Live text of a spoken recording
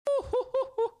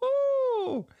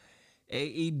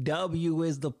AEW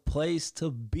is the place to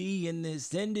be in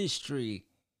this industry.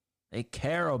 They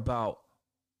care about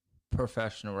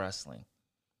professional wrestling.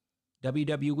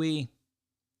 WWE,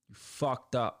 you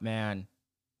fucked up, man.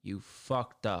 You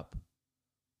fucked up.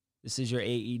 This is your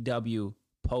AEW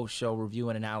post-show review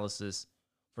and analysis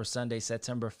for Sunday,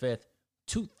 September 5th,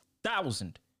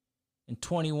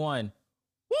 2021.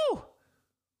 Woo!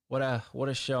 What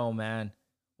a show, man.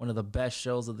 One of the best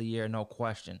shows of the year, no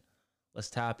question. Let's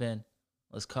tap in.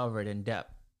 Let's cover it in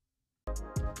depth.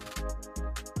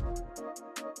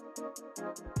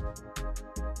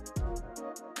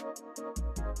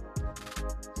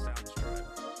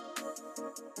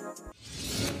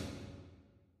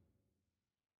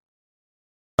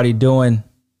 What are you doing?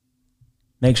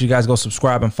 Make sure you guys go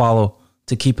subscribe and follow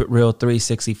to Keep It Real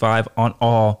 365 on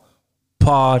all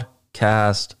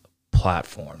podcast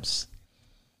platforms.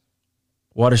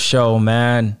 What a show,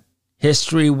 man.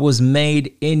 History was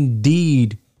made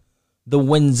indeed. The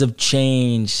winds of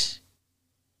change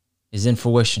is in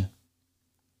fruition.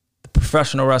 The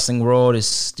professional wrestling world is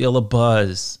still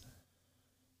abuzz.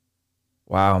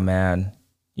 Wow, man.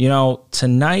 You know,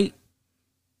 tonight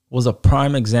was a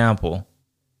prime example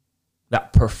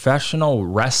that professional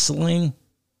wrestling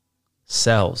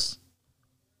sells.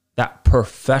 That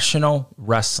professional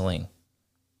wrestling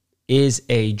is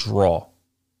a draw.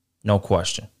 No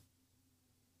question.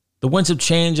 The winds of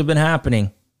change have been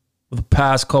happening for the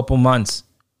past couple months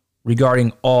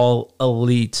regarding All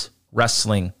Elite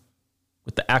Wrestling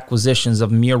with the acquisitions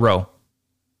of Miro,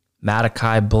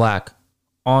 Malachi Black,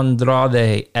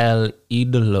 Andrade El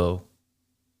Idolo,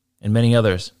 and many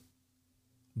others.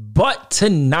 But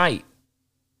tonight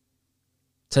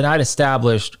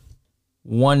established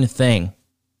one thing.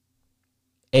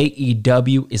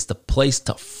 AEW is the place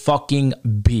to fucking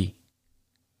be.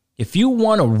 If you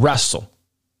want to wrestle,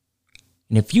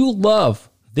 and if you love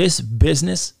this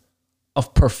business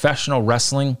of professional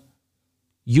wrestling,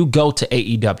 you go to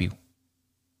AEW.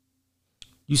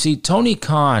 You see, Tony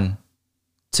Khan,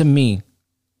 to me,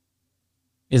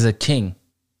 is a king.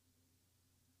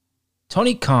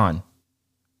 Tony Khan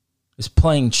is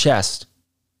playing chess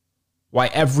while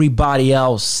everybody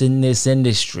else in this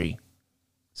industry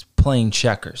is playing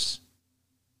checkers.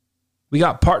 We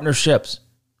got partnerships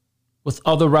with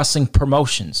other wrestling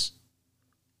promotions.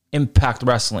 Impact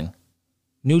Wrestling,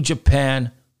 New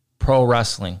Japan Pro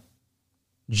Wrestling,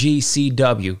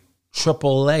 GCW,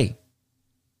 AAA,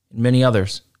 and many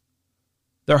others.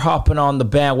 They're hopping on the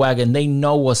bandwagon. They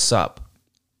know what's up.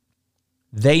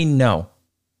 They know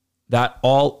that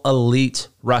All Elite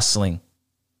Wrestling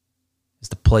is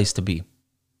the place to be.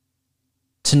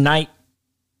 Tonight,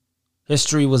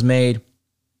 history was made.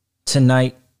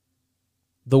 Tonight,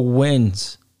 the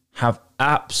winds have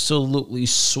absolutely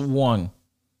swung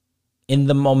in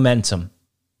the momentum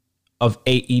of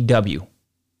AEW.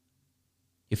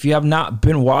 If you have not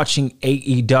been watching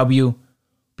AEW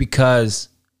because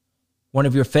one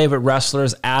of your favorite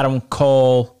wrestlers, Adam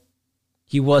Cole,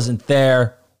 he wasn't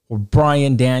there, or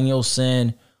Bryan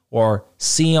Danielson, or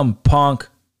CM Punk,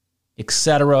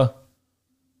 etc.,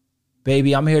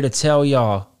 baby, I'm here to tell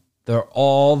y'all, they're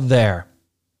all there.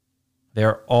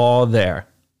 They're all there.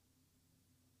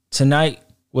 Tonight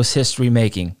was history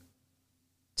making.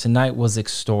 Tonight was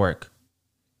historic.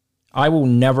 I will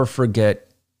never forget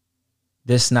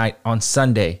this night on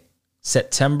Sunday,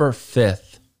 September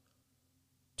 5th,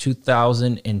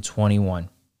 2021.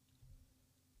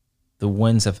 The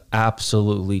winds have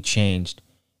absolutely changed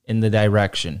in the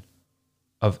direction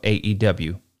of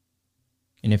AEW.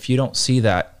 And if you don't see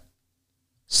that,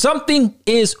 something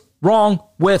is wrong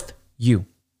with you.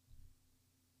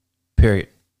 Period.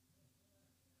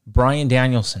 Bryan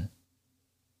Danielson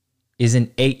is in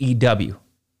AEW.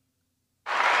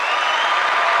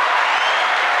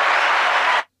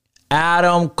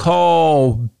 Adam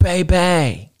Cole,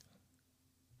 baby.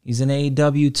 He's in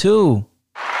AEW too.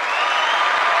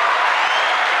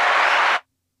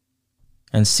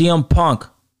 And CM Punk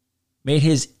made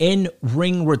his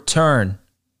in-ring return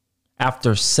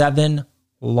after 7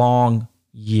 long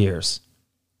years.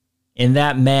 And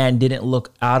that man didn't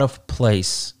look out of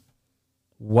place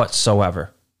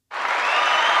whatsoever.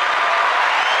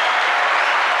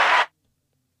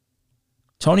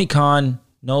 Tony Khan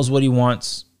knows what he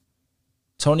wants.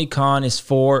 Tony Khan is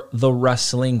for the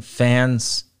wrestling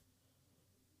fans.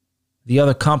 The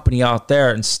other company out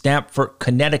there in Stamford,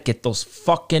 Connecticut, those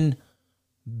fucking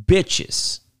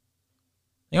bitches,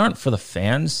 they aren't for the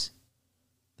fans.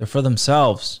 They're for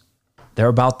themselves. They're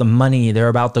about the money. They're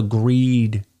about the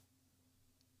greed.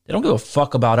 They don't give a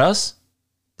fuck about us.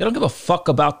 They don't give a fuck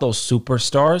about those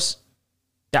superstars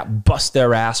that bust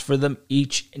their ass for them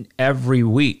each and every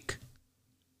week.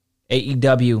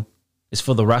 AEW is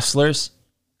for the wrestlers.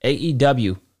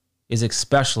 AEW is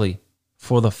especially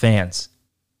for the fans.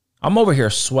 I'm over here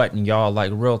sweating, y'all,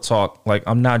 like real talk. Like,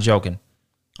 I'm not joking.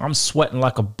 I'm sweating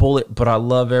like a bullet, but I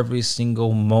love every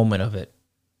single moment of it.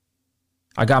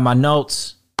 I got my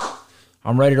notes.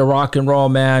 I'm ready to rock and roll,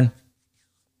 man.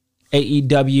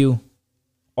 AEW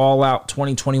All Out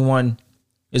 2021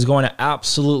 is going to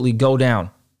absolutely go down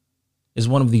as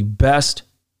one of the best,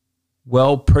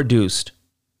 well-produced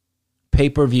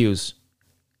pay-per-views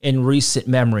in recent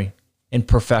memory in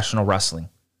professional wrestling.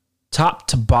 Top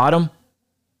to bottom,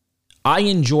 I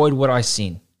enjoyed what I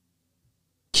seen.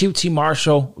 QT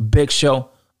Marshall, Big Show,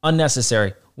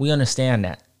 unnecessary. We understand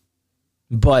that.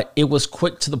 But it was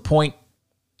quick to the point,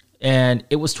 and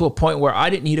it was to a point where I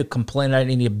didn't need to complain. I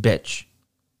didn't need a bitch.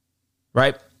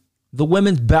 Right? The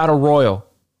women's battle royal,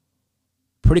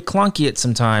 pretty clunky at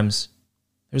sometimes.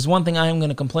 There's one thing I am going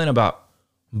to complain about,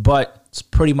 but it's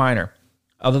pretty minor.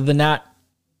 Other than that,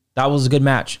 that was a good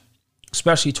match,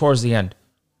 especially towards the end.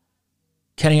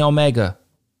 Kenny Omega,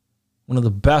 one of the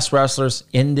best wrestlers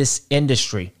in this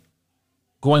industry,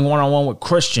 going one-on-one with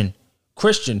Christian.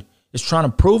 Christian is trying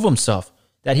to prove himself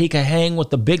that he can hang with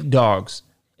the big dogs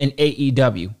in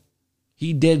AEW.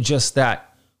 He did just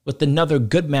that with another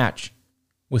good match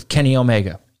with Kenny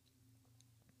Omega.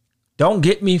 Don't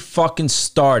get me fucking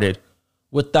started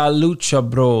with the Lucha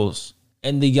Bros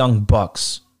and the Young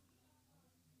Bucks.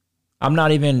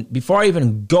 Before I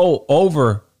even go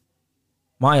over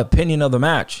my opinion of the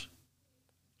match,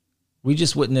 we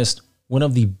just witnessed one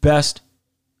of the best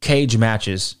cage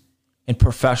matches in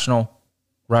professional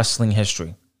wrestling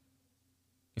history.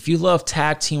 If you love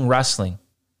tag team wrestling,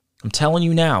 I'm telling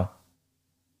you now,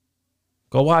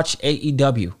 go watch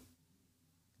AEW.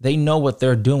 They know what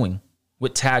they're doing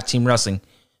with tag team wrestling.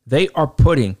 They are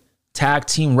putting tag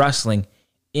team wrestling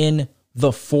in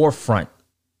the forefront.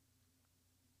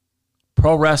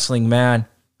 Pro wrestling, man,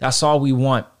 that's all we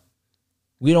want.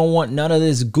 We don't want none of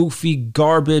this goofy,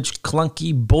 garbage,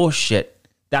 clunky bullshit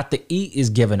that the E is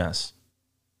giving us.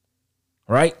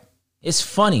 Right? It's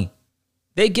funny.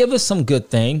 They give us some good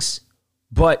things,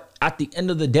 but at the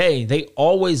end of the day, they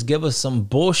always give us some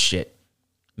bullshit.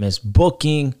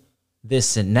 Misbooking,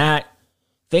 this and that.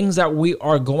 Things that we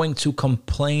are going to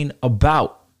complain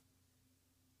about.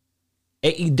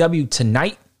 AEW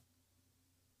tonight,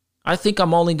 I think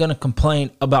I'm only going to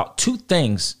complain about two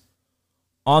things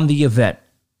on the event.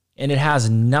 And it has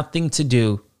nothing to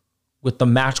do with the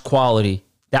match quality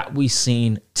that we've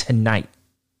seen tonight.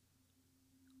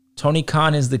 Tony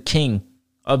Khan is the king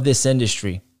of this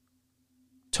industry.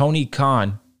 Tony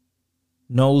Khan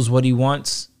knows what he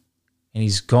wants, and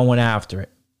he's going after it.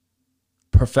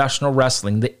 Professional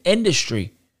wrestling, the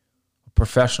industry of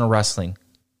professional wrestling,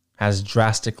 has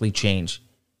drastically changed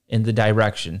in the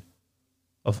direction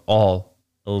of all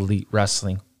elite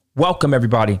wrestling. Welcome,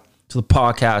 everybody, to the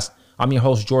podcast. I'm your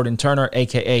host, Jordan Turner,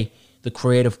 a.k.a. the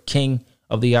creative king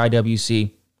of the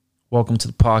IWC. Welcome to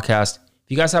the podcast. If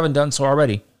you guys haven't done so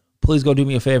already, please go do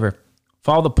me a favor.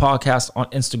 Follow the podcast on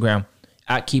Instagram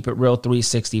at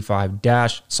KeepItReal365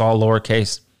 -- it's all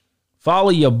lowercase. Follow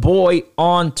your boy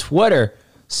on Twitter.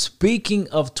 Speaking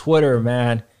of Twitter,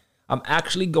 man, I'm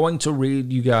actually going to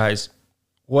read you guys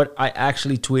what I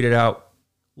actually tweeted out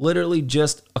literally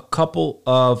just a couple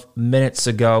of minutes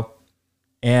ago.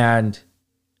 And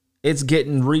it's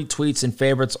getting retweets and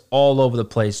favorites all over the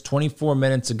place. 24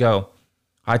 minutes ago,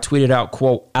 I tweeted out,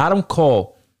 quote, Adam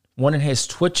Cole wanted his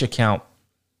Twitch account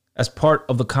as part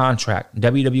of the contract.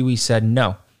 WWE said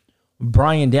no.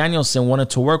 Bryan Danielson wanted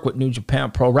to work with New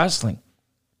Japan Pro Wrestling.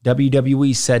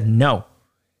 WWE said no.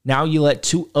 Now you let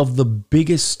two of the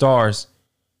biggest stars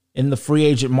in the free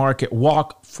agent market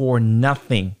walk for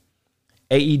nothing.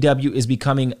 AEW is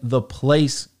becoming the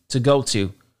place to go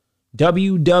to.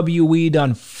 WWE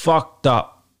done fucked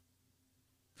up.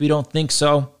 If you don't think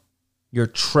so, you're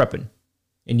tripping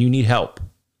and you need help.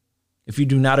 If you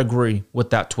do not agree with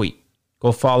that tweet,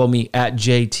 go follow me at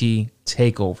JT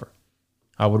Takeover.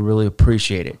 I would really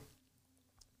appreciate it.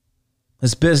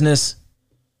 This business,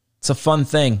 it's a fun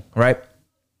thing, right?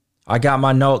 I got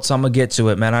my notes. I'm going to get to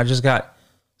it, man. I just got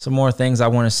some more things I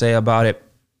want to say about it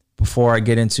before I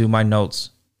get into my notes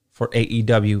for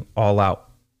AEW All Out.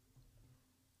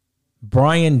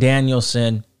 Bryan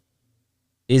Danielson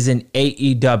is in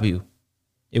AEW.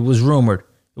 It was rumored.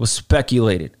 It was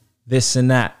speculated. This and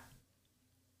that.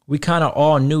 We kind of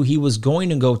all knew he was going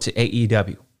to go to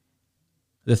AEW.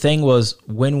 The thing was,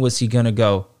 when was he going to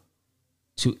go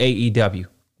to AEW?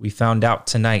 We found out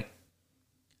tonight.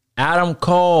 Adam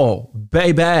Cole,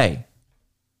 baby.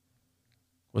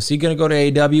 Was he going to go to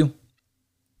AEW?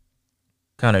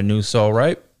 Kind of knew so,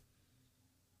 right?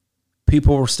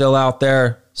 people were still out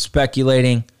there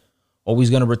speculating, oh, he's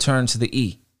going to return to the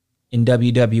E in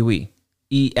WWE.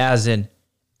 E as in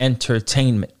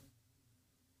entertainment.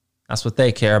 That's what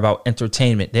they care about,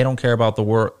 entertainment. They don't care about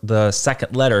the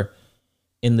second letter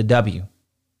in the W,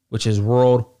 which is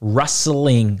World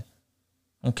Wrestling.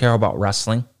 Don't care about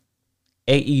wrestling.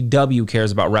 AEW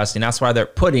cares about wrestling. That's why they're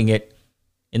putting it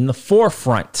in the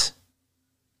forefront.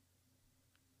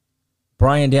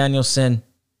 Bryan Danielson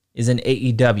is in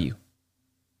AEW.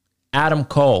 Adam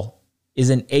Cole is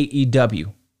in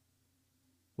AEW.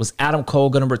 Was Adam Cole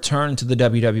going to return to the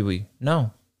WWE?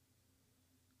 No.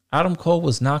 Adam Cole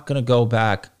was not going to go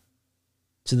back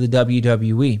to the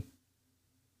WWE.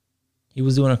 He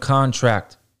was doing a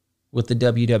contract with the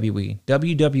WWE.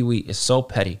 WWE is so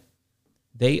petty.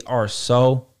 They are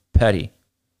so petty.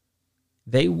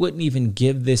 They wouldn't even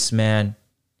give this man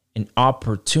an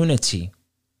opportunity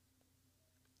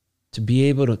to be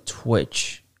able to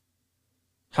twitch.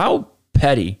 How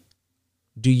petty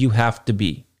do you have to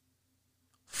be?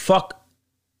 Fuck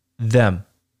them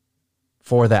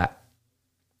for that.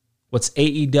 What's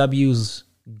AEW's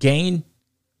gain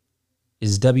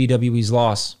is WWE's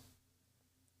loss.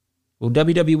 Will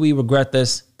WWE regret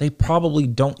this? They probably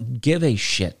don't give a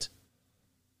shit.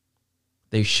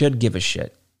 They should give a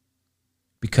shit.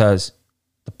 Because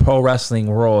the pro wrestling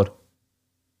world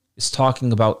is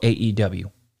talking about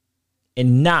AEW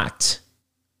and not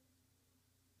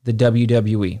the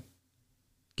WWE.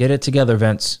 Get it together,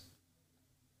 Vince.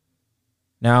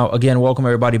 Now, again, welcome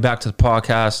everybody back to the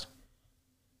podcast.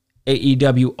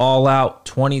 AEW All Out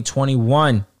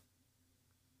 2021.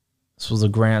 This was a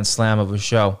grand slam of a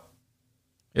show.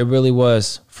 It really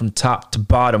was from top to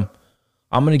bottom.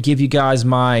 I'm going to give you guys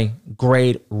my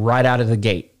grade right out of the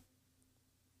gate.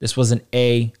 This was an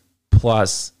A+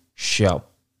 show.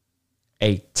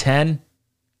 A 10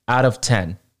 out of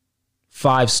 10.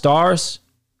 5 stars?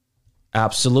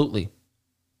 Absolutely.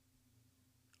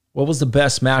 What was the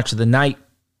best match of the night?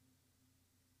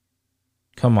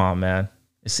 Come on, man.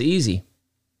 It's easy.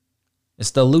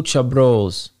 It's the Lucha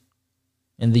Bros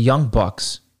and the Young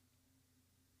Bucks.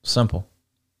 Simple.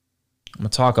 I'm going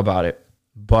to talk about it.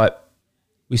 But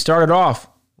we started off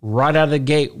right out of the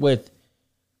gate with,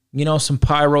 some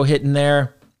pyro hitting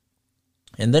there.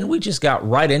 And then we just got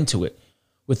right into it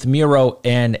with Miro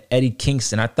and Eddie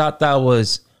Kingston. I thought that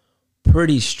was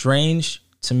pretty strange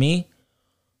to me.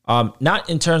 Not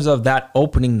in terms of that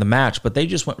opening the match, but they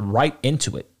just went right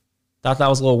into it. Thought that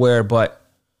was a little weird, but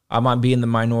I might be in the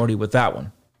minority with that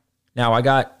one. Now, I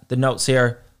got the notes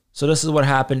here. So this is what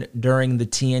happened during the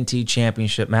TNT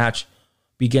Championship match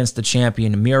against the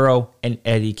champion Miro and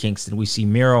Eddie Kingston. We see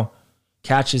Miro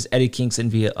catches Eddie Kingston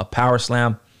via a power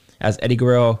slam as Eddie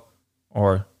Guerrero,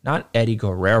 or not Eddie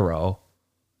Guerrero,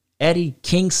 Eddie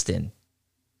Kingston.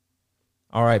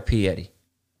 R.I.P. Eddie.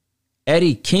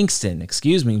 Eddie Kingston,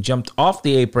 jumped off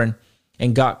the apron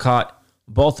and got caught.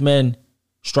 Both men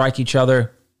strike each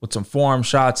other with some forearm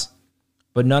shots,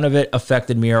 but none of it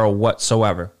affected Miro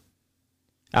whatsoever.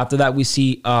 After that, we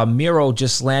see Miro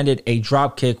just landed a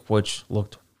drop kick, which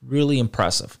looked really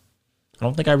impressive. I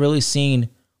don't think I really seen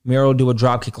Miro do a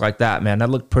drop kick like that, man. That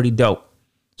looked pretty dope.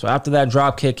 So after that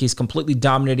drop kick, he's completely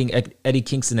dominating Eddie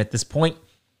Kingston at this point.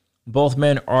 Both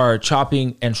men are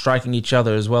chopping and striking each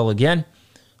other as well again.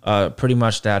 Pretty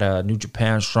much that New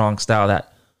Japan strong style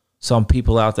that some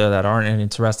people out there that aren't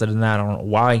interested in that, I don't know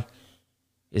why.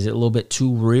 Is it a little bit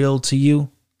too real to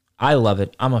you? I love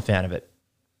it. I'm a fan of it.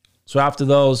 So after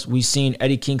those, we've seen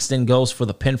Eddie Kingston goes for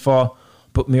the pinfall,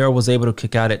 but Miro was able to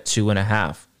kick out at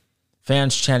 2.5.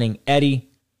 Fans chanting Eddie,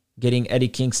 getting Eddie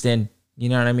Kingston,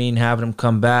 having him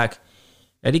come back.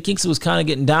 Eddie Kingston was kind of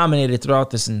getting dominated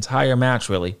throughout this entire match,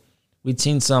 really. We'd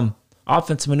seen some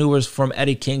offensive maneuvers from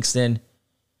Eddie Kingston,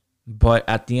 but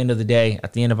at the end of the day,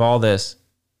 at the end of all this,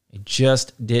 it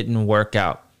just didn't work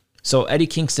out. So Eddie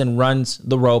Kingston runs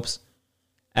the ropes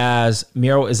as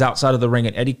Miro is outside of the ring,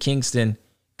 and Eddie Kingston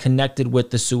connected with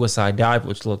the suicide dive,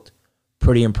 which looked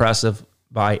pretty impressive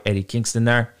by Eddie Kingston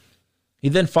there. He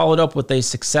then followed up with a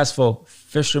successful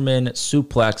fisherman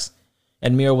suplex,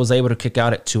 and Miro was able to kick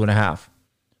out at 2.5.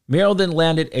 Miro then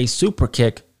landed a super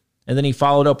kick, and then he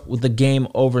followed up with the game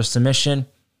over submission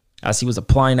as he was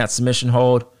applying that submission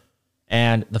hold,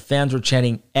 and the fans were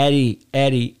chanting, Eddie,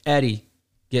 Eddie, Eddie,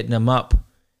 getting him up.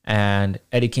 And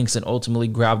Eddie Kingston ultimately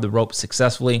grabbed the rope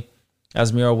successfully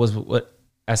as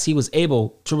he was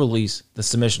able to release the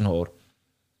submission hold.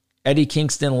 Eddie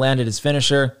Kingston landed his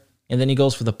finisher, and then he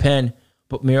goes for the pin,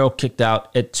 but Miro kicked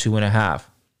out at 2.5.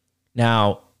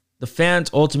 Now, the fans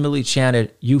ultimately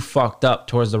chanted, "You fucked up,"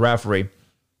 towards the referee,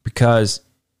 because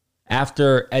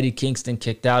after Eddie Kingston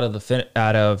kicked out of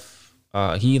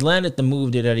He landed the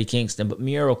move, did Eddie Kingston, but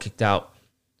Miro kicked out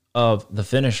of the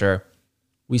finisher.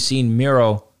 We seen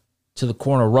Miro to the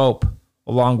corner rope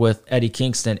along with Eddie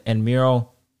Kingston, and Miro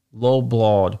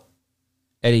low-blawed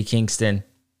Eddie Kingston.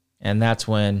 And that's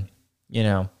when,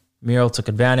 Miro took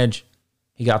advantage.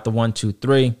 He got the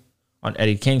 1-2-3 on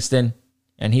Eddie Kingston,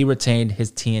 and he retained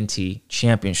his TNT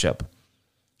championship.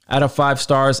 Out of 5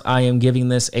 stars, I am giving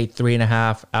this a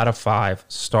 3.5 out of 5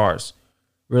 stars.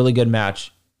 Really good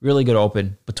match. Really good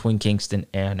open between Kingston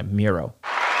and Miro.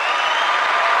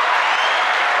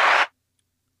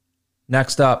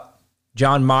 Next up,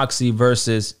 Jon Moxley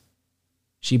versus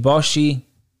Shibushi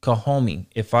Kahomi.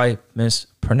 If I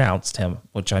mispronounced him,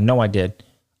 which I know I did,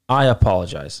 I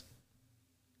apologize.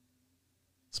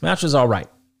 This match was all right.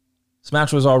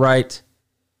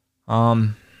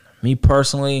 Me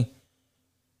personally,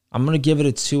 I'm going to give it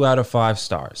a 2 out of 5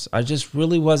 stars. I just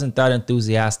really wasn't that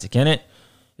enthusiastic in it.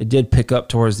 It did pick up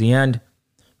towards the end.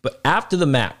 But after the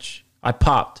match, I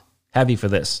popped heavy for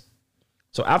this.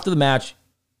 So after the match,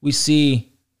 we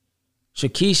see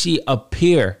Shikishi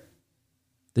appear.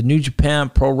 The New Japan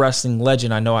Pro Wrestling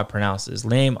legend. I know I pronounced his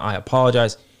name. I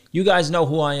apologize. You guys know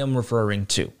who I am referring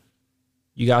to.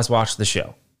 You guys watched the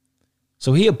show.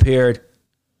 So he appeared,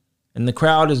 and the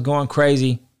crowd is going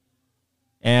crazy.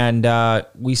 And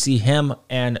we see him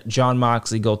and Jon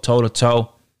Moxley go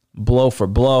toe-to-toe, blow for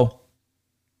blow.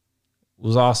 It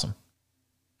was awesome.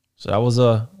 So that was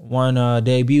one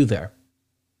debut there.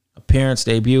 Appearance,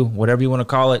 debut, whatever you want to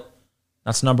call it.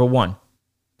 That's number 1.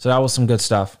 So that was some good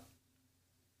stuff.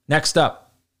 Next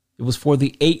up, it was for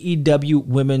the AEW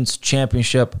Women's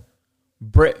Championship.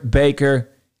 Britt Baker,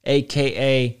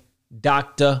 a.k.a.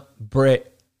 Dr.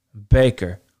 Britt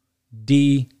Baker.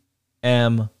 DMD.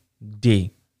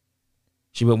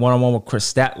 She went one-on-one with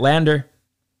Chris Statlander.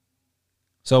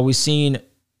 So we seen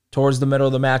towards the middle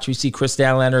of the match, we see Chris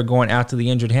Statlander going after the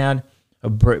injured hand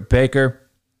of Britt Baker.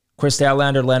 Chris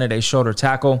Statlander landed a shoulder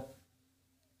tackle.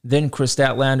 Then Chris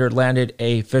Statlander landed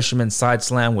a fisherman side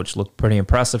slam, which looked pretty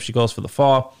impressive. She goes for the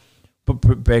fall, but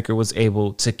Britt Baker was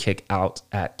able to kick out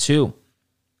at 2.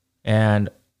 And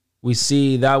we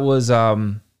see that was,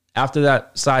 after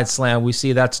that side slam, we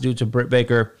see that's due to Britt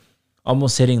Baker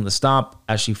almost hitting the stomp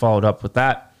as she followed up with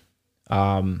that.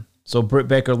 So Britt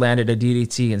Baker landed a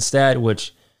DDT instead,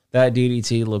 which that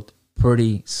DDT looked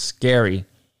pretty scary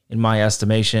in my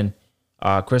estimation.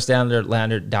 Chris Statlander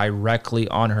landed directly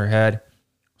on her head.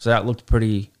 So that looked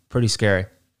pretty scary.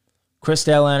 Chris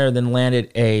Statlander then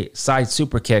landed a side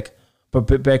super kick, but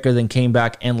Britt Baker then came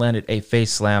back and landed a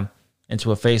face slam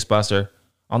into a face buster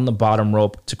on the bottom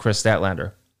rope to Chris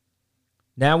Statlander.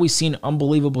 Now we've seen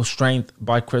unbelievable strength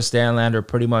by Chris Statlander,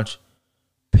 pretty much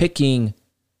picking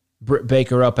Britt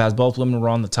Baker up as both women were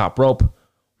on the top rope.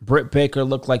 Britt Baker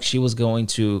looked like she was going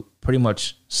to pretty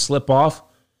much slip off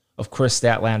of Chris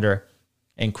Statlander,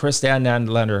 and Chris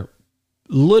Statlander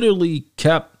literally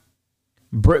kept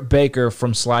Britt Baker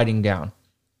from sliding down.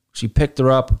 She picked her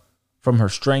up from her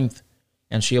strength,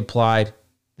 and she applied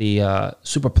the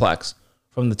superplex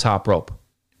from the top rope.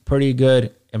 Pretty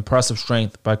good, impressive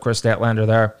strength by Chris Statlander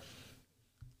there.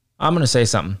 I'm going to say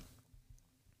something.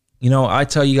 I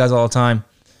tell you guys all the time,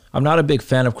 I'm not a big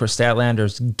fan of Chris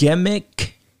Statlander's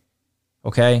gimmick,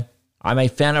 okay? I'm a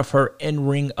fan of her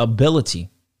in-ring ability.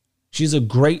 She's a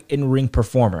great in-ring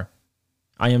performer.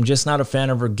 I am just not a fan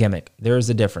of her gimmick. There is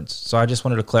a difference. So I just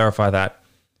wanted to clarify that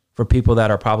for people that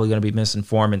are probably going to be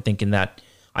misinformed and thinking that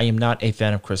I am not a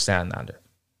fan of Chris Statlander.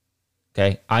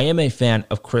 Okay? I am a fan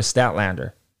of Chris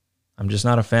Statlander. I'm just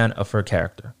not a fan of her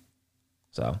character.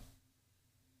 So,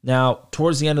 now,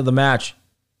 towards the end of the match,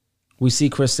 we see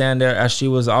Chris Statlander as she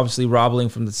was obviously wobbling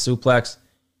from the suplex,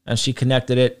 and she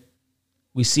connected it.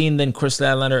 We seen then Chris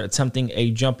Statlander attempting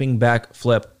a jumping back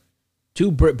flip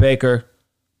to Britt Baker,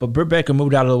 but Britt Baker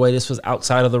moved out of the way. This was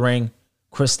outside of the ring.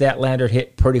 Chris Statlander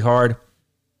hit pretty hard.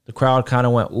 The crowd kind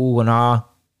of went ooh and ah,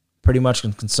 pretty much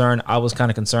concerned. I was kind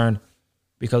of concerned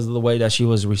because of the way that she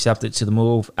was receptive to the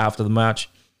move after the match.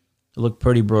 It looked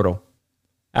pretty brutal.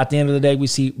 At the end of the day, we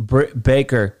see Britt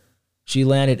Baker. She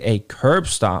landed a curb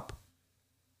stomp,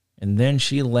 and then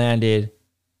she landed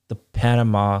the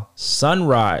Panama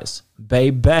Sunrise.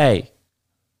 Baby.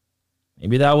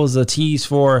 Maybe that was a tease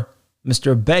for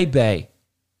Mr. Baby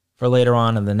for later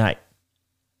on in the night.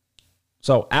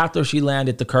 So after she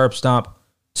landed the curb stomp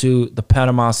to the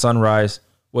Panama Sunrise,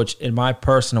 which in my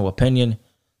personal opinion,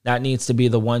 that needs to be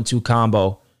the 1-2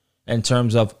 combo in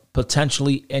terms of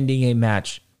potentially ending a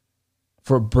match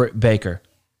for Britt Baker.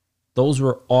 Those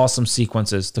were awesome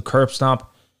sequences. The curb stomp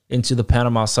into the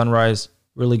Panama Sunrise,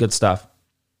 really good stuff.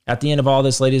 At the end of all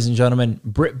this, ladies and gentlemen,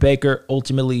 Britt Baker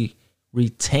ultimately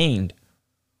retained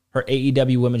her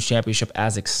AEW Women's Championship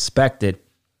as expected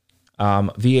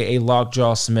via a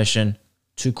lockjaw submission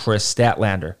to Chris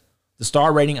Statlander. The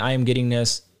star rating I am getting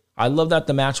this. I love that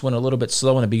the match went a little bit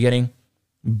slow in the beginning,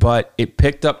 but it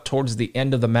picked up towards the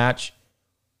end of the match.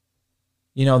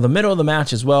 You know, the middle of the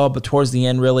match as well, but towards the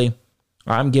end, really,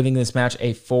 I'm giving this match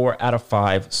a 4 out of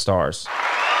 5 stars.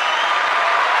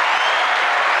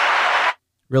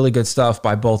 Really good stuff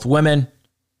by both women.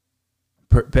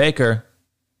 Baker,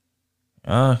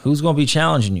 who's going to be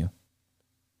challenging you?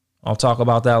 I'll talk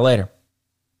about that later.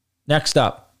 Next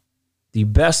up, the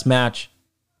best match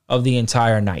of the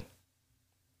entire night.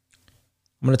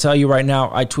 I'm going to tell you right now,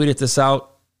 I tweeted this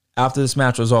out after this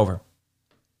match was over.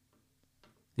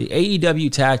 The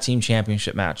AEW Tag Team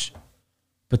Championship match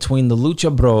between the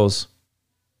Lucha Bros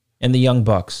and the Young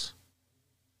Bucks.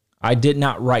 I did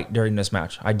not write during this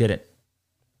match. I didn't.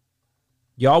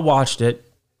 Y'all watched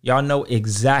it. Y'all know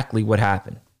exactly what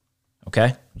happened.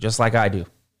 Okay? Just like I do.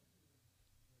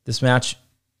 This match,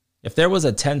 if there was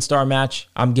a 10-star match,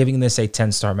 I'm giving this a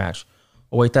 10-star match.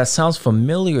 Oh, wait, that sounds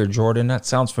familiar, Jordan. That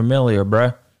sounds familiar,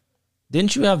 bruh.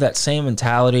 Didn't you have that same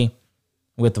mentality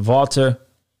with Walter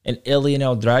and Ilya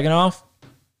Dragunov?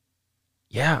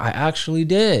 Yeah, I actually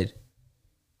did.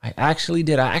 I actually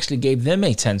gave them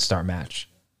a 10-star match.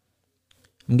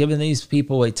 I'm giving these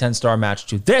people a 10-star match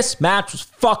too. This match was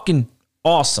fucking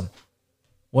awesome.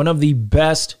 One of the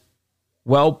best,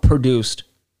 well-produced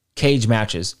cage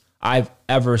matches I've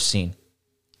ever seen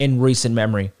in recent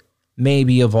memory,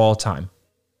 maybe of all time.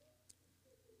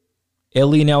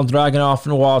 Ilya Dragunov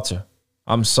and Walter,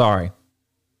 I'm sorry.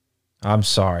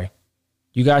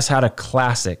 You guys had a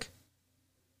classic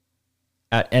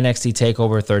at NXT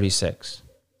TakeOver 36.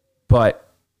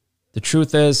 But the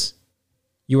truth is,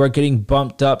 you are getting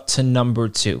bumped up to number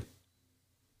 2.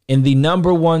 In the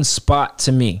number 1 spot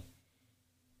to me,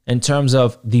 in terms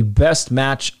of the best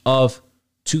match of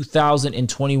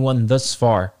 2021 thus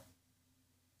far,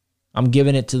 I'm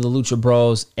giving it to the Lucha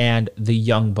Bros and the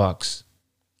Young Bucks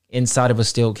inside of a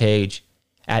steel cage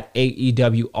at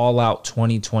AEW All Out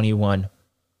 2021.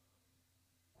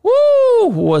 Woo!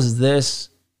 Was this?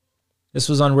 This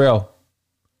was unreal.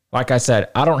 Like I said,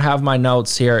 I don't have my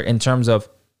notes here in terms of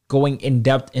going in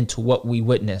depth into what we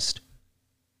witnessed.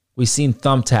 We've seen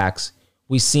thumbtacks.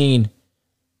 We've seen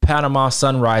Panama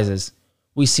Sunrises.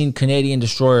 We've seen Canadian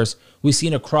Destroyers. We've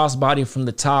seen a crossbody from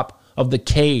the top of the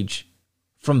cage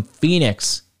from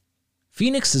Phoenix.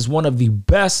 Phoenix is one of the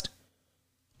best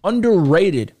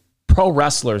underrated pro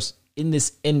wrestlers in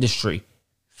this industry.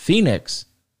 Phoenix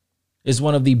is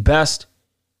one of the best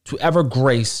to ever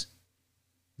grace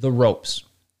the ropes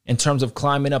in terms of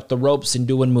climbing up the ropes and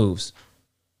doing moves.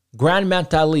 Grand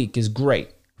Metalik is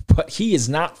great, but he is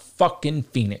not fucking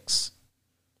Phoenix.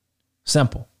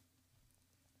 Simple.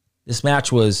 This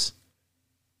match was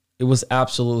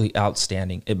absolutely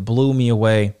outstanding. It blew me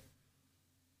away.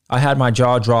 I had my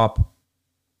jaw drop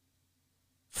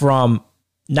from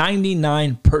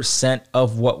 99%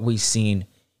 of what we seen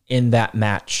in that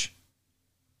match.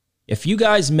 If you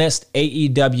guys missed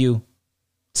AEW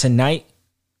tonight,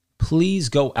 please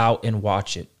go out and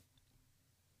watch it.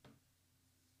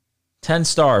 10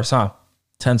 stars, huh?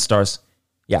 10 stars.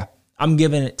 Yeah, I'm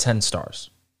giving it 10 stars.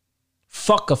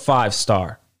 Fuck a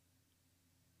 5-star.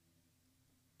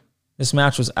 This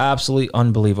match was absolutely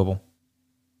unbelievable.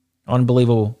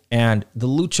 Unbelievable. And the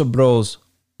Lucha Bros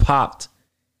popped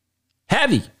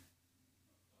heavy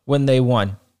when they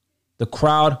won. The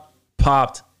crowd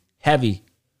popped heavy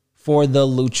for the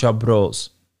Lucha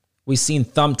Bros. We've seen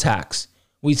thumbtacks.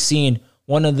 We've seen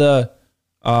one of the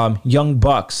Young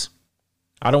Bucks.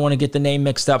 I don't want to get the name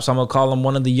mixed up, so I'm going to call him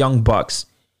one of the Young Bucks.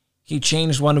 He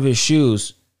changed one of his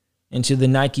shoes into the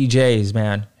Nike J's,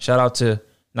 man. Shout out to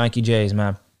Nike J's,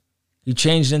 man. He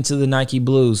changed into the Nike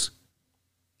Blues.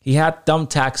 He had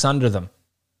thumbtacks under them.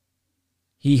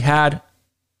 He had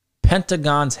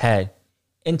Pentagon's head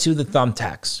into the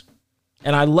thumbtacks.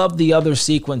 And I love the other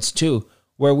sequence, too,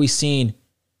 where we seen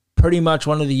pretty much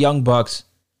one of the Young Bucks.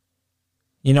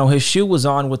 You know, his shoe was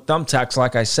on with thumbtacks,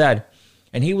 like I said.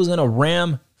 And he was going to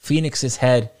ram Phoenix's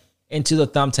head into the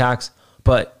thumbtacks.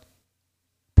 But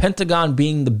Pentagon,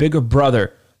 being the bigger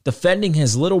brother, defending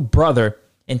his little brother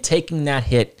and taking that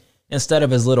hit instead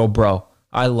of his little bro.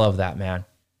 I love that, man.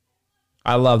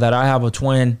 I love that. I have a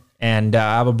twin and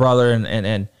I have a brother,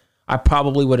 and I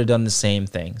probably would have done the same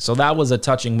thing. So that was a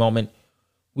touching moment.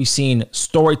 We've seen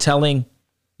storytelling,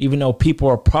 even though people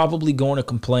are probably going to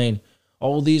complain,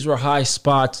 oh, these were high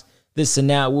spots, this and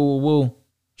that, woo, woo, woo.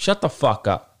 Shut the fuck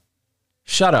up.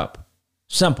 Shut up.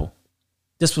 Simple.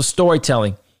 This was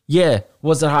storytelling. Yeah,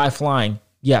 was it high flying?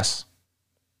 Yes.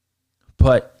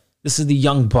 But this is the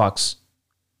Young Bucks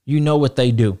You know what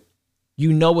they do.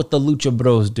 You know what the Lucha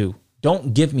Bros do.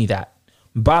 Don't give me that.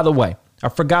 By the way, I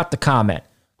forgot to comment.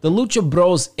 The Lucha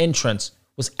Bros entrance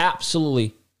was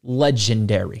absolutely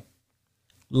legendary.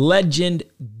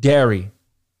 Legendary.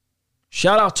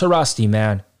 Shout out to Rusty,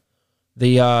 man.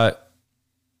 The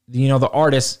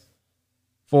artist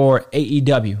for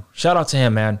AEW. Shout out to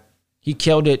him, man. He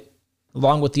killed it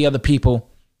along with the other people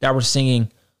that were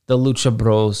singing the Lucha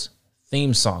Bros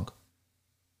theme song.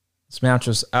 This match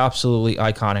was absolutely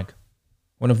iconic.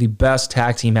 One of the best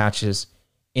tag team matches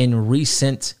in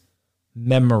recent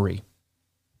memory.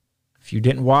 If you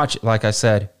didn't watch it, like I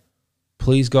said,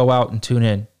 please go out and tune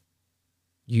in.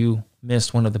 You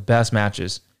missed one of the best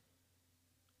matches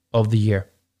of the year.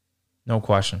 No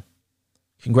question.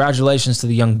 Congratulations to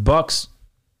the Young Bucks.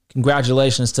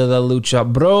 Congratulations to the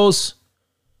Lucha Bros.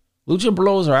 Lucha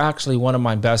Bros are actually one of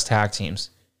my best tag teams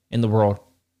in the world.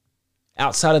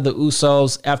 Outside of the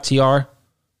Usos, FTR,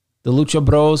 the Lucha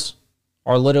Bros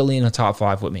are literally in the top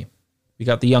 5 with me. We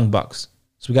got the Young Bucks.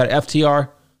 So we got FTR,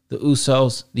 the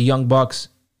Usos, the Young Bucks.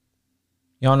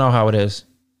 Y'all know how it is.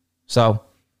 So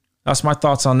that's my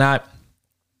thoughts on that.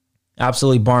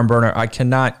 Absolutely barn burner. I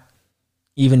cannot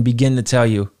even begin to tell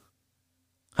you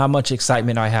how much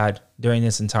excitement I had during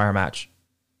this entire match.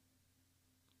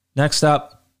 Next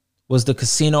up was the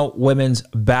Casino Women's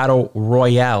Battle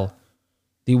Royale.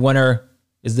 The winner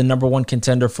is the number 1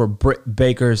 contender for Britt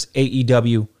Baker's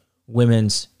AEW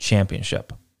Women's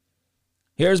Championship.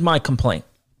 Here's my complaint.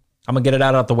 I'm going to get it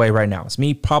out of the way right now. It's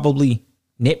me probably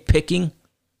nitpicking,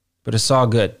 but it's all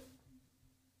good.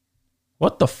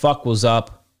 What the fuck was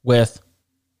up with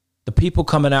the people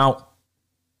coming out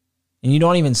and you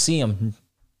don't even see them,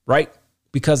 right?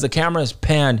 Because the camera is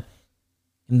panned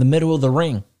in the middle of the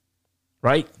ring,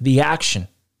 right? The action.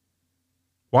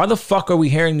 Why the fuck are we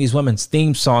hearing these women's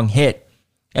theme song hit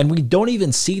and we don't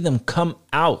even see them come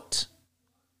out?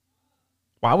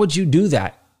 Why would you do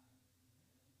that?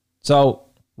 So,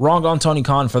 wrong on Tony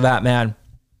Khan for that, man.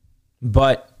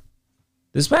 But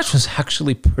this match was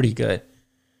actually pretty good.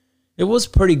 It was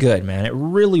pretty good, man. It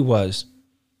really was.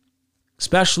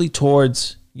 Especially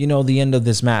towards, the end of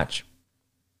this match.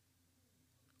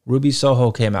 Ruby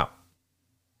Soho came out.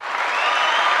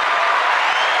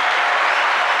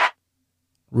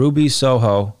 Ruby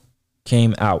Soho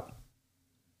came out.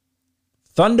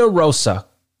 Thunder Rosa.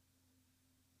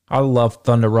 I love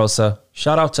Thunder Rosa.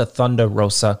 Shout out to Thunder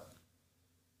Rosa.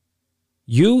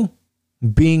 You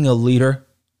being a leader,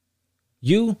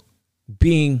 you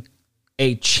being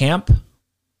a champ,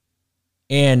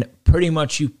 and pretty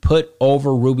much you put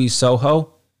over Ruby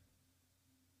Soho,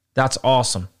 that's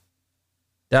awesome.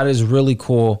 That is really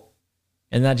cool.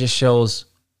 And that just shows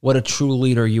what a true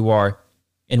leader you are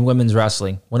in women's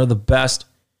wrestling. One of the best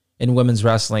in women's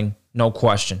wrestling, no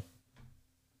question.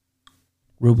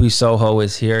 Ruby Soho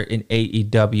is here in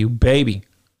AEW, baby.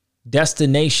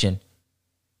 Destination.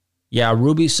 Yeah,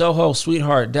 Ruby Soho,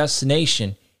 sweetheart,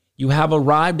 destination. You have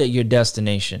arrived at your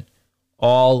destination.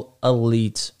 All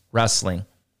Elite Wrestling.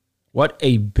 What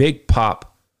a big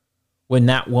pop when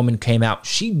that woman came out.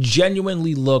 She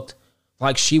genuinely looked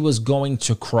like she was going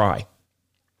to cry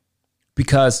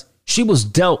because she was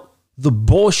dealt the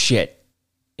bullshit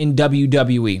in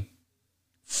WWE.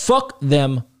 Fuck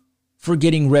them for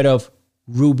getting rid of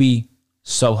Ruby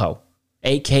Soho,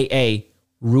 aka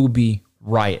Ruby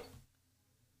Riott.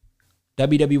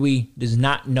 WWE does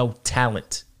not know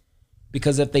talent,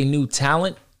 because if they knew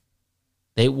talent,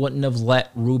 they wouldn't have let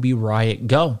Ruby Riott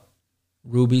go.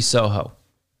 Ruby Soho.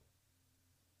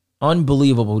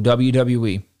 Unbelievable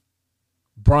WWE.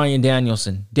 Bryan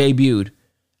Danielson debuted.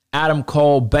 Adam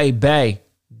Cole Bay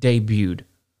debuted.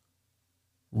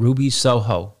 Ruby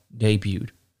Soho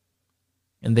debuted.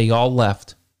 And they all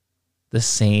left the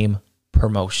same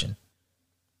promotion.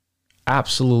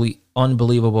 Absolutely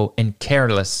unbelievable and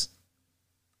careless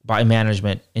by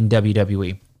management in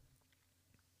WWE.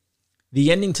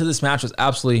 The ending to this match was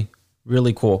absolutely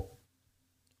really cool.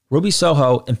 Ruby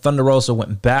Soho and Thunder Rosa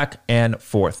went back and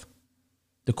forth.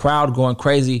 The crowd going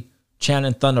crazy,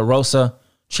 chanting Thunder Rosa,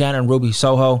 chanting Ruby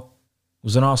Soho. It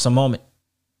was an awesome moment.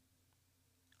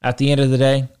 At the end of the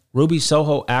day, Ruby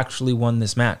Soho actually won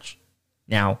this match.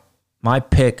 Now, my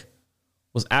pick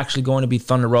was actually going to be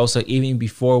Thunder Rosa even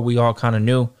before we all kind of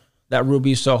knew that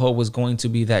Ruby Soho was going to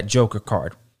be that Joker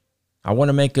card. I want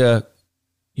to make a,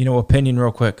 opinion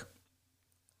real quick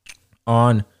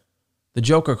on the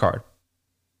Joker card.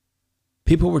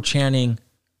 People were chanting,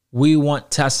 "We want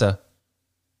Tessa."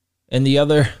 And the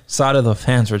other side of the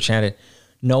fans were chanting,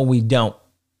 "No, we don't."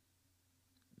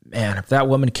 Man, if that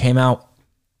woman came out,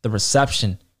 the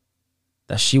reception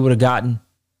that she would have gotten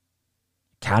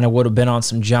kind of would have been on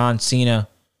some John Cena,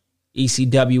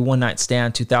 ECW One Night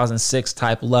Stand 2006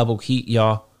 type level heat,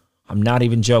 y'all. I'm not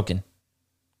even joking.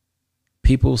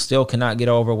 People still cannot get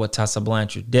over what Tessa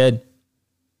Blanchard did.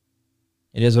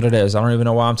 It is what it is. I don't even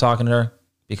know why I'm talking to her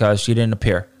because she didn't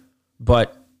appear.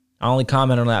 But I only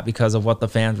comment on that because of what the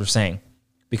fans were saying.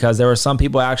 Because there were some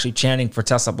people actually chanting for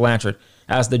Tessa Blanchard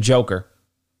as the Joker,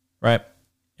 right?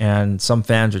 And some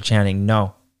fans are chanting,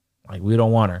 no, like we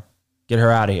don't want her. Get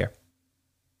her out of here.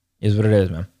 Is what it is,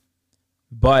 man.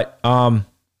 But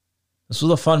this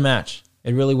was a fun match.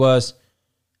 It really was.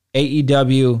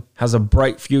 AEW has a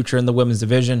bright future in the women's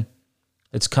division.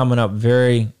 It's coming up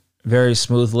very, very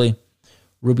smoothly.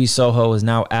 Ruby Soho is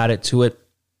now added to it.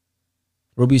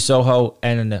 Ruby Soho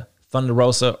and Thunder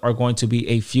Rosa are going to be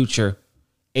a future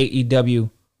AEW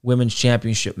Women's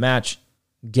Championship match.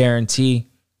 Guarantee,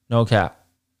 no cap.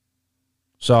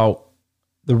 So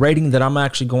the rating that I'm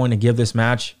actually going to give this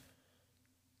match,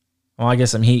 well, I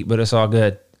guess I'm heat, but it's all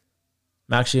good.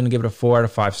 I'm actually going to give it a 4 out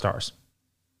of 5 stars.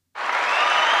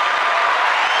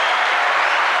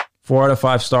 4 out of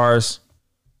 5 stars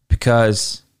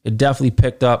because it definitely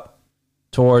picked up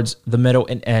towards the middle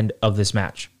and end of this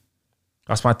match.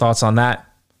 That's my thoughts on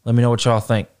that. Let me know what y'all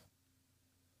think.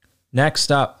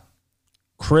 Next up,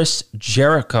 Chris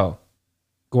Jericho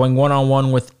going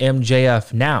one-on-one with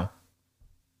MJF. Now,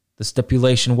 the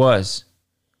stipulation was,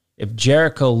 if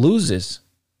Jericho loses,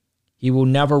 he will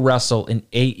never wrestle in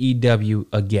AEW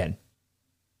again.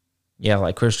 Yeah,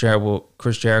 like Chris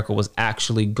Jericho was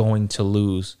actually going to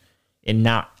lose and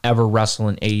not ever wrestle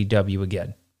in AEW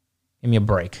again. Give me a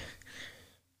break.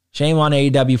 Shame on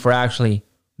AEW for actually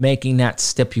making that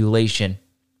stipulation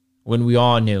when we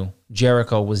all knew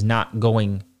Jericho was not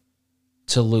going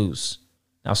to lose.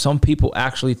 Now, some people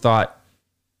actually thought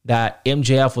that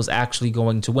MJF was actually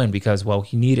going to win because, well,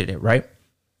 he needed it, right?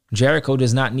 Jericho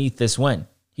does not need this win.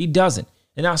 He doesn't.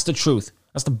 And that's the truth.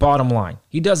 That's the bottom line.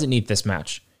 He doesn't need this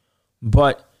match.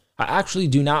 But I actually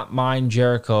do not mind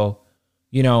Jericho,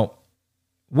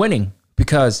 winning.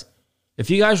 Because if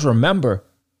you guys remember,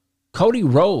 Cody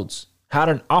Rhodes had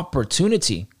an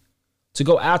opportunity to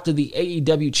go after the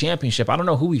AEW championship. I don't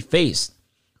know who he faced,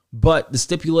 but the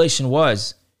stipulation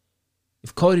was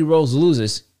if Cody Rhodes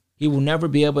loses, he will never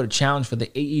be able to challenge for the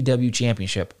AEW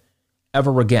championship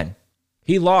ever again.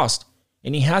 He lost,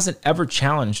 and he hasn't ever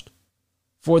challenged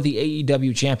for the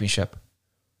AEW championship.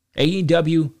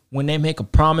 AEW, when they make a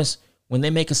promise, when they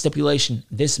make a stipulation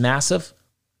this massive,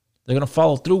 they're going to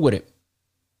follow through with it.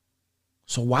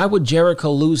 So why would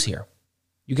Jericho lose here?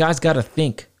 You guys got to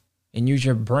think and use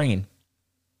your brain.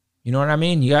 You know what I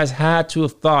mean? You guys had to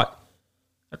have thought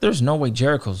that there's no way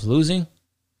Jericho's losing.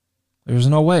 There's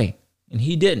no way. And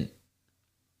he didn't.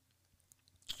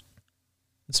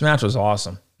 This match was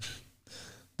awesome.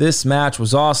 This match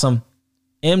was awesome.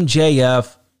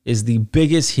 MJF is the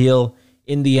biggest heel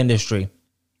in the industry.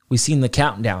 We've seen the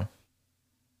countdown,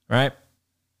 right?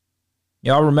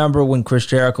 Y'all remember when Chris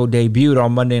Jericho debuted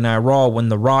on Monday Night Raw when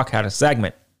The Rock had a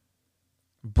segment?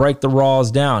 Break the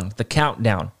Raws down, the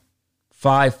countdown.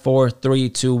 5, 4, 3,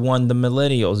 2, 1, the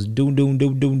millennials. Doom, doom,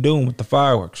 doom, doom, doom with the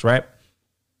fireworks, right?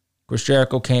 Chris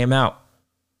Jericho came out.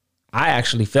 I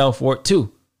actually fell for it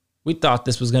too. We thought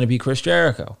this was going to be Chris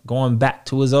Jericho going back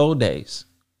to his old days.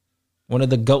 One of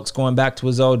the GOATs going back to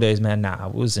his old days, man. Nah,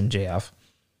 it was MJF.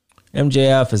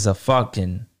 MJF is a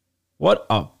fucking, what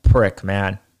a prick,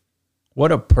 man.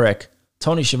 What a prick.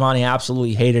 Tony Schiavone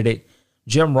absolutely hated it.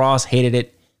 Jim Ross hated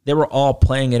it. They were all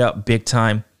playing it up big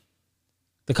time.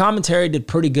 The commentary did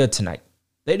pretty good tonight.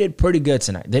 They did pretty good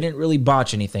tonight. They didn't really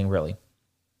botch anything, really.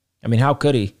 I mean, how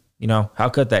could he? How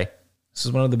could they? This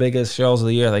is one of the biggest shows of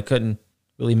the year. They couldn't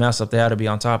really mess up. They had to be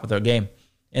on top of their game.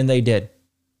 And they did.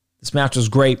 This match was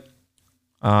great.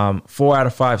 4 out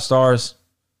of 5 stars.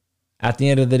 At the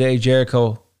end of the day,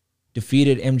 Jericho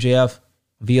defeated MJF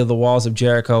via the walls of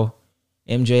Jericho.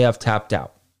 MJF tapped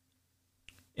out.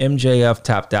 MJF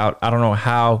tapped out. I don't know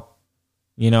how,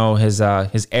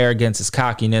 his arrogance, his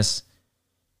cockiness,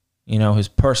 his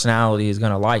personality is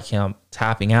going to like him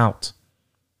tapping out.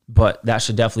 But that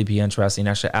should definitely be interesting.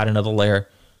 That should add another layer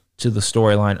to the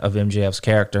storyline of MJF's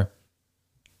character.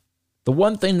 The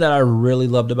one thing that I really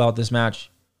loved about this match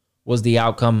was the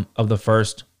outcome of the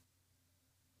first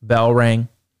bell rang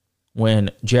when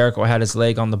Jericho had his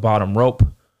leg on the bottom rope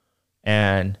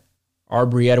and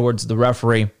Aubrey Edwards, the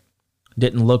referee,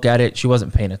 didn't look at it. She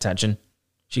wasn't paying attention.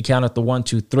 She counted the 1,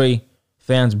 2, 3.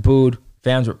 Fans booed.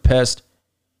 Fans were pissed.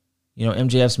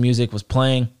 MJF's music was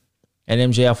playing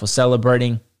and MJF was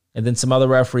celebrating. And then some other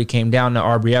referee came down to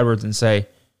Aubrey Edwards and say,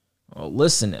 oh,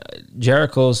 listen,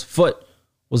 Jericho's foot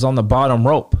was on the bottom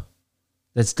rope.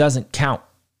 This doesn't count.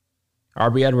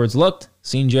 Aubrey Edwards looked,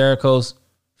 seen Jericho's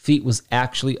feet was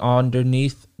actually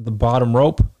underneath the bottom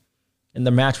rope. And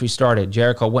the match restarted.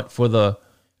 Jericho went for the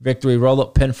victory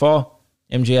roll-up pinfall.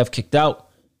 MJF kicked out.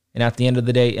 And at the end of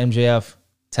the day, MJF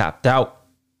tapped out.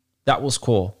 That was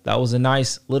cool. That was a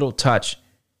nice little touch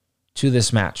to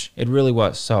this match. It really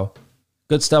was. So,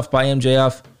 good stuff by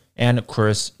MJF and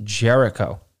Chris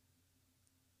Jericho.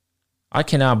 I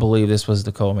cannot believe this was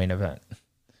the co-main event.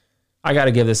 I got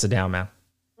to give this a down, man.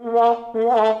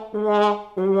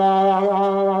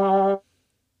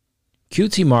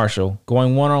 QT Marshall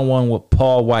going one-on-one with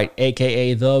Paul White,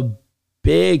 a.k.a. The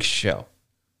Big Show.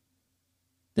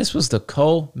 This was the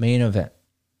co-main event.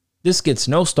 This gets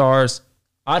no stars.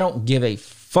 I don't give a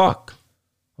fuck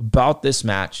about this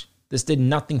match. This did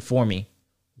nothing for me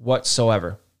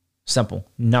whatsoever. Simple.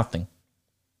 Nothing.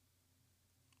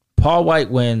 Paul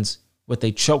White wins with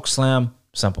a choke slam.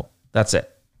 Simple. That's it.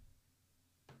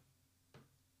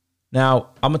 Now,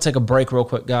 I'm going to take a break real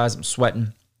quick, guys. I'm sweating.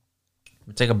 I'm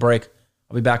going to take a break.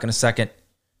 I'll be back in a second.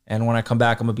 And when I come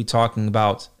back, I'm going to be talking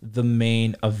about the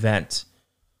main event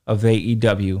of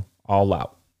AEW All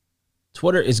Out.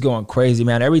 Twitter is going crazy,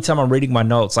 man. Every time I'm reading my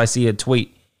notes, I see a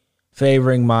tweet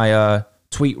favoring my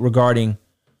tweet regarding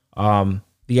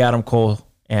the Adam Cole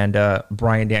and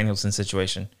Bryan Danielson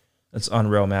situation. That's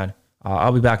unreal, man.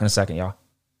 I'll be back in a second, y'all.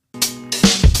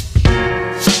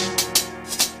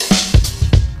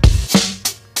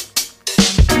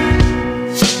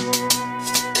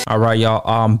 All right, y'all.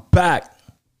 I'm back.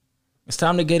 It's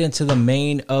time to get into the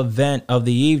main event of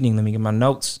the evening. Let me get my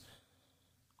notes.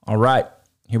 All right,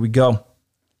 here we go.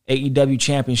 AEW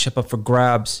Championship up for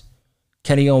grabs.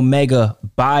 Kenny Omega,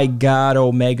 by God,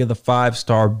 Omega, the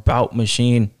 5-star bout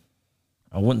machine.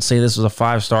 I wouldn't say this was a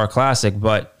 5-star classic,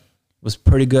 but it was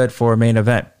pretty good for a main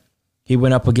event. He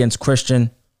went up against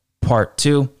Christian, part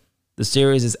 2. The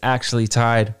series is actually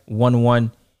tied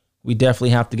 1-1. We definitely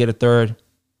have to get a third.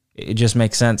 It just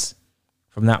makes sense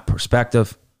from that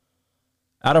perspective.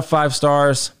 Out of 5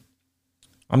 stars,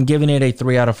 I'm giving it a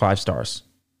 3 out of 5 stars.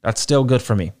 That's still good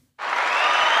for me.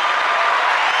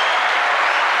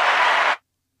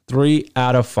 3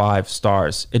 out of 5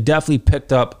 stars. It definitely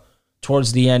picked up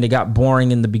towards the end. It got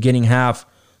boring in the beginning half.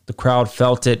 The crowd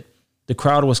felt it. The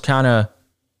crowd was kind of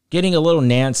getting a little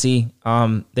Nancy.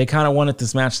 They kind of wanted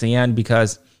this match to end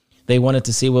because they wanted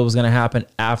to see what was going to happen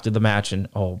after the match. And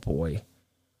oh boy,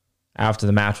 after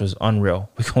the match was unreal.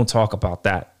 We're going to talk about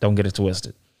that. Don't get it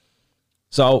twisted.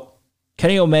 So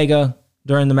Kenny Omega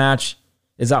during the match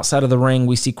is outside of the ring.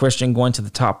 We see Christian going to the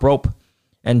top rope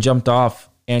and jumped off,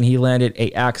 and he landed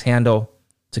a axe handle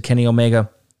to Kenny Omega.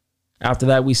 After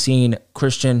that, we seen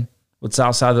Christian was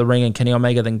outside of the ring, and Kenny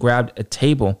Omega then grabbed a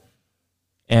table,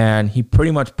 and he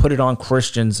pretty much put it on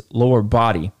Christian's lower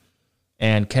body.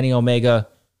 And Kenny Omega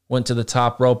went to the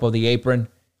top rope of the apron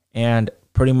and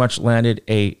pretty much landed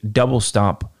a double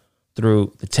stomp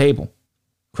through the table.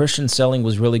 Christian's selling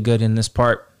was really good in this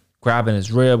part, grabbing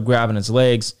his rib, grabbing his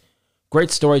legs.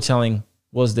 Great storytelling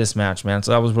was this match, man.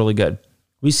 So that was really good.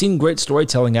 We've seen great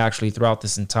storytelling actually throughout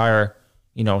this entire,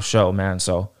 show, man.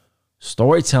 So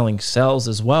storytelling sells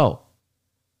as well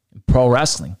in pro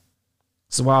wrestling.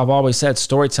 So why I've always said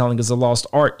storytelling is a lost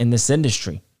art in this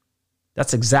industry.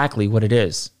 That's exactly what it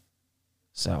is.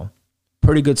 So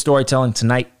pretty good storytelling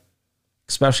tonight,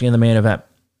 especially in the main event.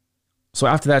 So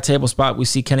after that table spot, we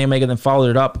see Kenny Omega then followed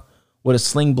it up with a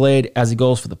sling blade as he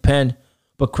goes for the pin,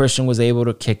 but Christian was able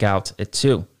to kick out at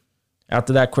 2.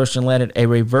 After that, Christian landed a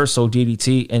reversal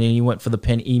DDT, and then he went for the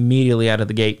pin immediately out of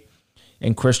the gate,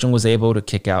 and Christian was able to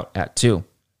kick out at 2.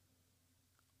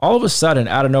 All of a sudden,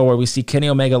 out of nowhere, we see Kenny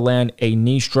Omega land a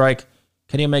knee strike.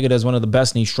 Kenny Omega does one of the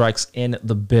best knee strikes in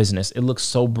the business. It looks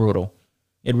so brutal.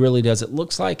 It really does. It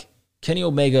looks like Kenny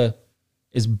Omega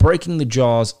is breaking the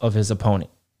jaws of his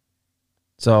opponent.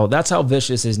 So that's how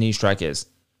vicious his knee strike is.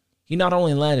 He not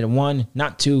only landed 1,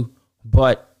 not 2,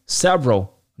 but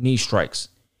several knee strikes.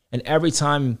 And every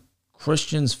time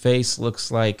Christian's face looks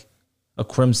like a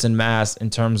crimson mask in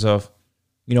terms of,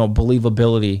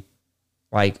 believability.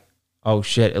 Like, oh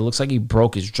shit, it looks like he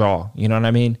broke his jaw. You know what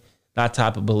I mean? That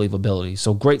type of believability.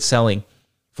 So great selling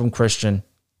from Christian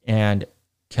and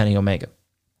Kenny Omega.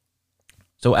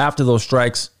 So after those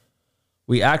strikes,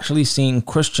 we actually seen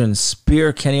Christian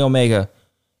spear Kenny Omega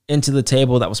into the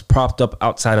table that was propped up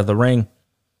outside of the ring.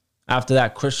 After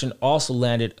that, Christian also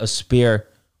landed a spear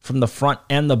from the front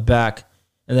and the back,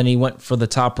 and then he went for the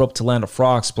top rope to land a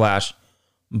frog splash.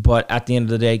 But at the end of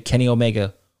the day, Kenny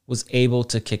Omega was able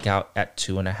to kick out at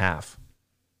 2.5.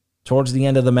 Towards the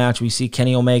end of the match, we see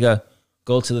Kenny Omega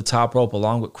go to the top rope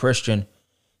along with Christian,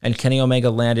 and Kenny Omega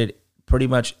landed pretty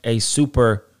much a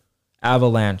super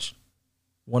avalanche,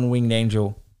 one-winged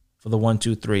angel for the 1,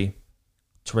 2, 3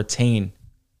 to retain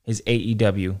his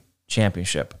AEW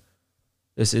championship.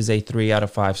 This is a 3 out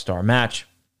of 5 star match.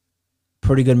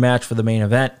 Pretty good match for the main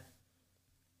event,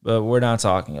 but we're not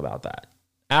talking about that.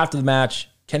 After the match,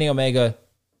 Kenny Omega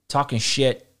talking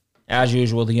shit. As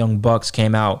usual, the Young Bucks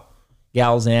came out.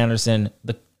 Gallows and Anderson,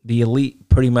 the Elite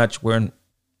pretty much were in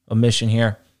a mission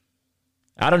here.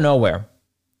 Out of nowhere,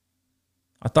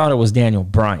 I thought it was Daniel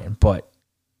Bryan, but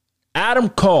Adam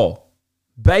Cole,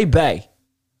 baby,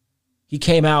 he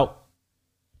came out.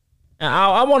 And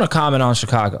I want to comment on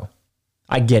Chicago.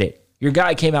 I get it. Your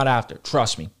guy came out after,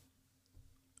 trust me.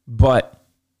 But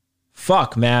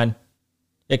fuck, man.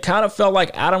 It kind of felt like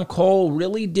Adam Cole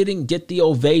really didn't get the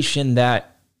ovation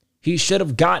that he should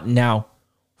have gotten now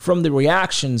from the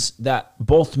reactions that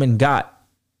both men got.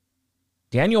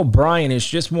 Daniel Bryan is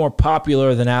just more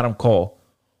popular than Adam Cole.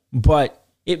 But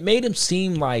it made him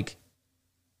seem like,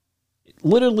 it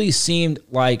literally seemed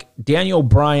like Daniel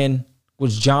Bryan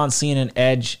was John Cena and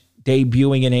Edge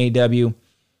debuting in AEW.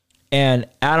 And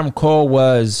Adam Cole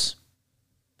was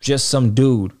just some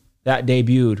dude that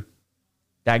debuted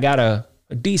that got a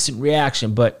decent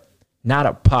reaction, but not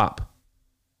a pop,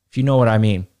 if you know what I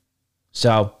mean.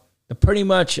 So pretty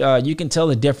much you can tell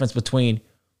the difference between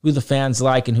who the fans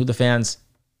like and who the fans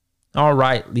all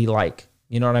rightly like.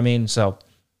 You know what I mean? So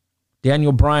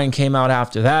Daniel Bryan came out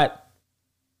after that.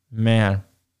 Man,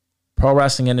 pro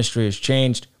wrestling industry has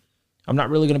changed. I'm not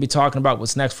really going to be talking about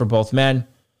what's next for both men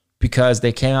because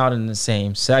they came out in the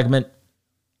same segment.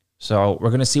 So we're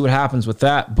going to see what happens with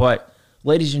that. But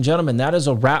ladies and gentlemen, that is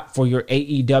a wrap for your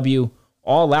AEW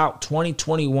All Out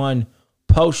 2021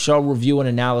 post-show review and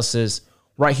analysis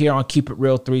right here on Keep It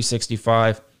Real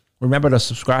 365. Remember to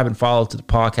subscribe and follow to the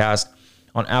podcast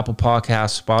on Apple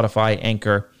Podcasts, Spotify,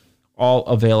 Anchor, all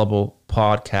available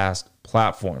podcast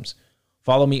platforms.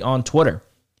 Follow me on Twitter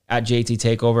at JT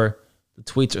Takeover. The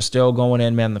tweets are still going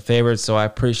in, man, the favorites, so I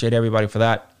appreciate everybody for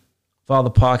that. Follow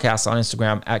the podcast on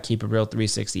Instagram at Keep It Real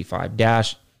 365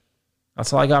 Dash.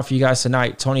 That's all I got for you guys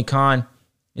tonight. Tony Khan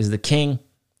is the king.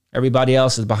 Everybody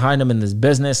else is behind him in this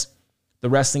business. The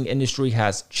wrestling industry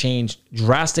has changed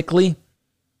drastically,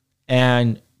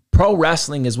 and pro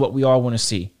wrestling is what we all want to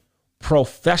see.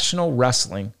 Professional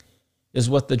wrestling is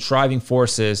what the driving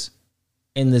force is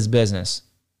in this business.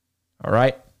 All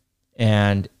right?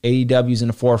 And AEW is in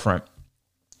the forefront.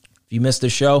 If you missed the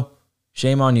show,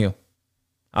 shame on you.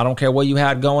 I don't care what you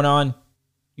had going on.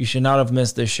 You should not have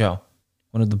missed this show.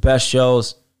 One of the best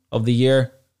shows of the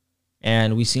year.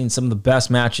 And we've seen some of the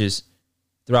best matches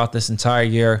throughout this entire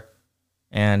year.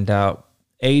 And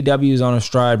AEW is on a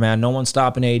stride, man. No one's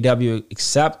stopping AEW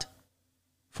except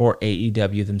for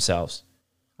AEW themselves.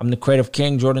 I'm the Creative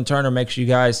King, Jordan Turner. Make sure you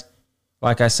guys,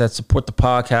 like I said, support the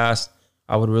podcast.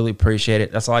 I would really appreciate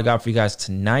it. That's all I got for you guys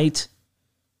tonight.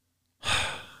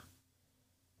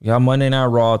 We got Monday Night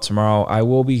Raw tomorrow. I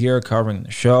will be here covering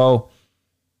the show.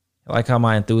 I like how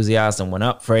my enthusiasm went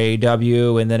up for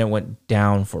AEW and then it went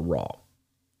down for Raw.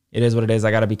 It is what it is. I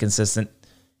got to be consistent.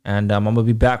 And I'm going to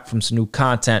be back from some new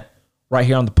content right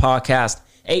here on the podcast.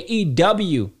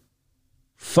 AEW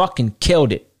fucking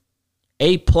killed it.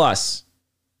 A+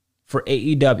 for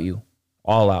AEW.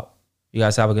 All out. You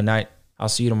guys have a good night. I'll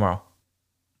see you tomorrow.